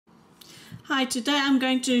Hi, today I'm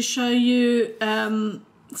going to show you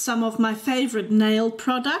some of my favorite nail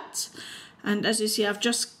products, and as you see I've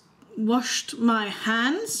just washed my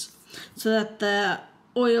hands so that they're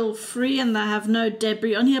oil free and they have no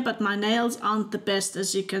debris on here, but my nails aren't the best,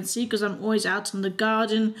 as you can see, because I'm always out in the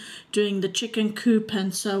garden doing the chicken coop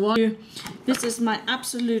and so on. This is my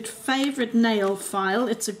absolute favorite nail file.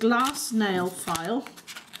 It's a glass nail file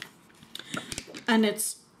and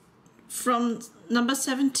it's from number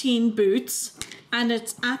 17 Boots, and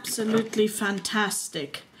it's absolutely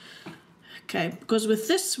fantastic. Okay, because with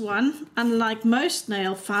this one, unlike most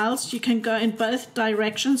nail files, you can go in both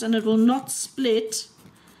directions and it will not split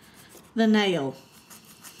the nail.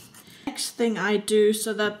 Next thing I do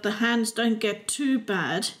so that the hands don't get too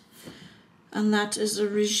bad, and that is a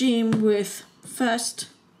regime with first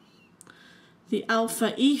the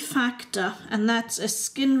Alpha E factor, and that's a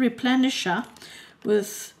skin replenisher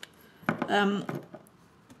with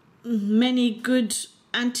many good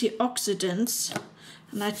antioxidants,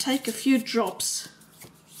 and I take a few drops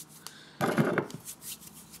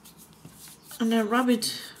and I rub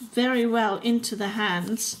it very well into the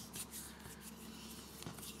hands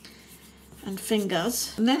and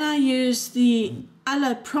fingers. And then I use the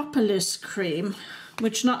Propolis cream,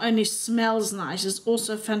 which not only smells nice, is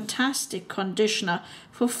also a fantastic conditioner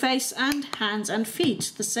for face and hands and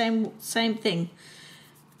feet, the same thing.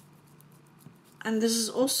 And this is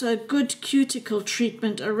also a good cuticle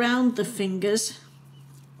treatment around the fingers.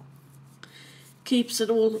 Keeps it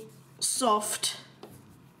all soft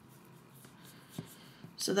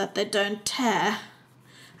so that they don't tear.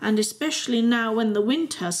 And especially now when the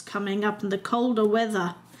winter's coming up and the colder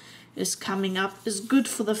weather is coming up, is good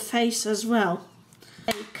for the face as well.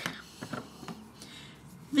 Take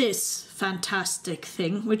this fantastic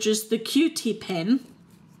thing, which is the Cutipen,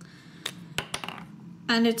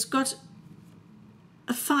 and it's got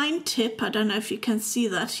a fine tip, I don't know if you can see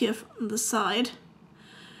that here on the side,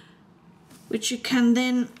 which you can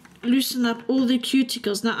then loosen up all the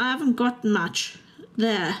cuticles. Now I haven't got much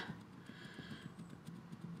there,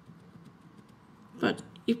 but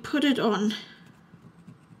you put it on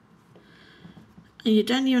and you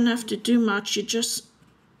don't even have to do much, you just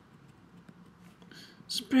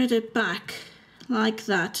spread it back like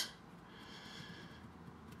that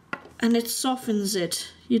and it softens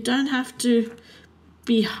it. You don't have to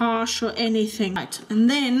be harsh or anything. Right, and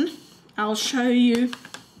then I'll show you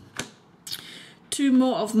two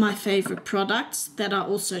more of my favorite products that are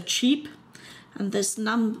also cheap, and this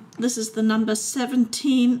is the number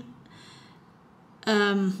 17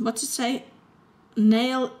 what's it say,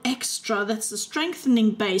 nail extra. That's the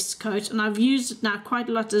strengthening base coat, and I've used it now quite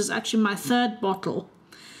a lot. This is actually my third bottle.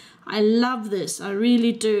 I love this, I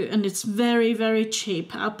really do, and it's very, very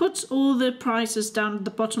cheap. I'll put all the prices down at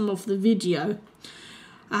the bottom of the video,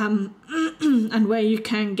 and where you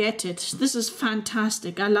can get it. This is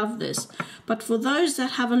fantastic, I love this. But for those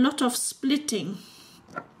that have a lot of splitting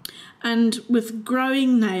and with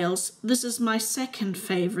growing nails, this is my second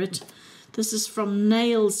favorite. This is from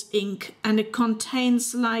Nails Inc, and it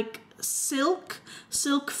contains like silk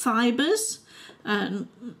fibers,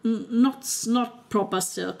 not proper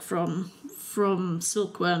silk from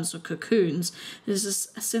silkworms or cocoons. This is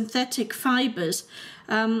synthetic fibers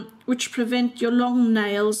which prevent your long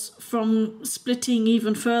nails from splitting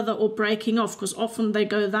even further or breaking off, because often they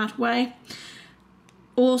go that way.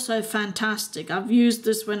 Also fantastic. I've used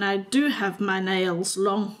this when I do have my nails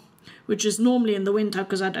long, which is normally in the winter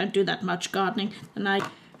because I don't do that much gardening,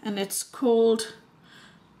 and it's called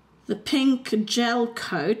the Pink Gel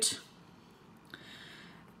Coat.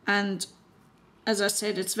 And as I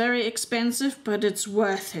said, it's very expensive, but it's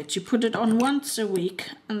worth it. You put it on once a week,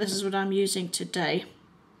 and this is what I'm using today.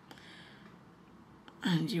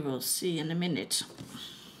 And you will see in a minute.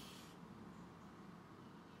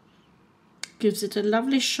 Gives it a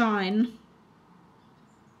lovely shine.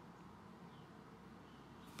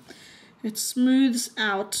 It smooths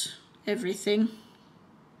out everything.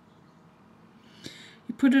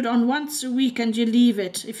 You put it on once a week and you leave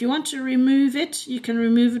it. If you want to remove it, you can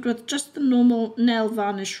remove it with just the normal nail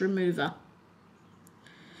varnish remover.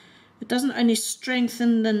 It doesn't only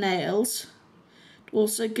strengthen the nails, it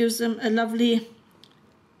also gives them a lovely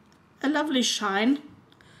shine.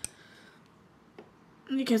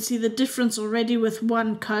 You can see the difference already with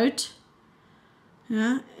one coat.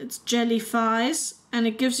 Yeah, it's jellifies, and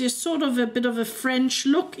it gives you sort of a bit of a French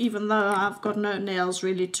look, even though I've got no nails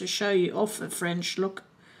really to show you off a French look.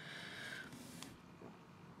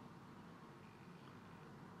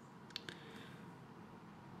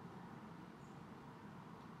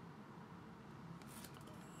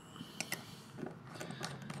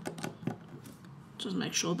 Just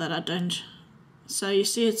make sure that I don't So you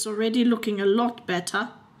see it's already looking a lot better.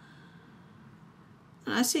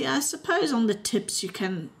 I suppose on the tips you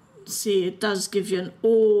can see it does give you an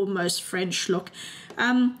almost French look.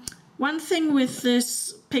 One thing with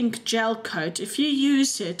this pink gel coat, if you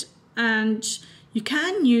use it, and you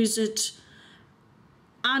can use it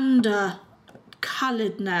under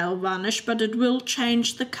coloured nail varnish, but it will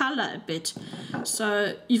change the colour a bit.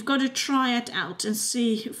 So you've got to try it out and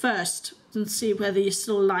see first and see whether you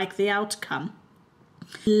still like the outcome.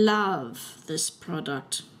 Love this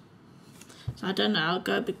product. So I don't know, I'll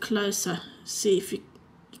go a bit closer, see if you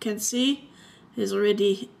can see. There's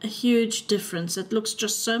already a huge difference. It looks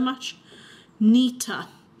just so much neater,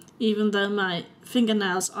 even though my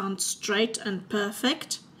fingernails aren't straight and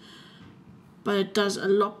perfect. But it does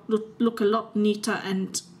look a lot neater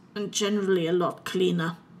and generally a lot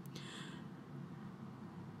cleaner.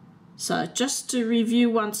 So just to review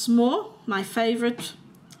once more, my favorite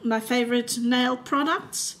nail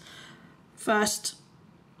products. First,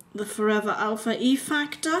 the Forever Alpha E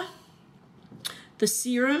Factor, the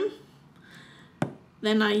serum.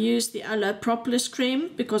 Then I use the Aloe Propolis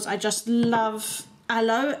cream because I just love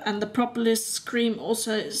aloe, and the Propolis cream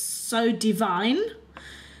also is so divine.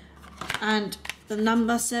 And the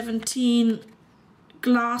number 17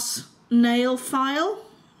 glass nail file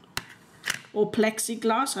or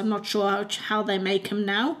plexiglass, I'm not sure how they make them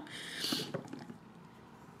now.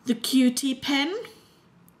 The Cutipen,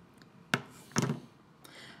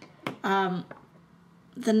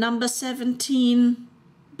 the number 17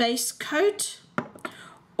 base coat,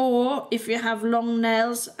 or if you have long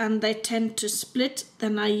nails and they tend to split,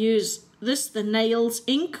 then I use this, the Nails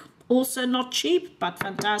ink, also not cheap but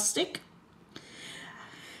fantastic.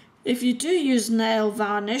 If you do use nail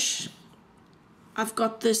varnish, I've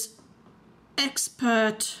got this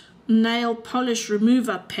Expert nail polish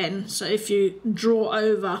remover pen, so if you draw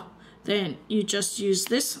over then you just use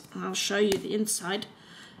this. I'll show you the inside.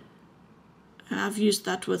 I've used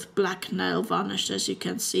that with black nail varnish, as you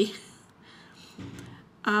can see.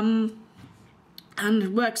 And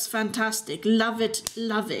it works fantastic. Love it,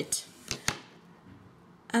 love it.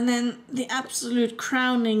 And then the absolute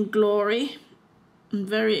crowning glory, and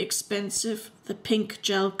very expensive, the pink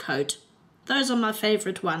gel coat. Those are my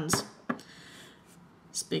favorite ones.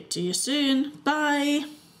 Speak to you soon. Bye.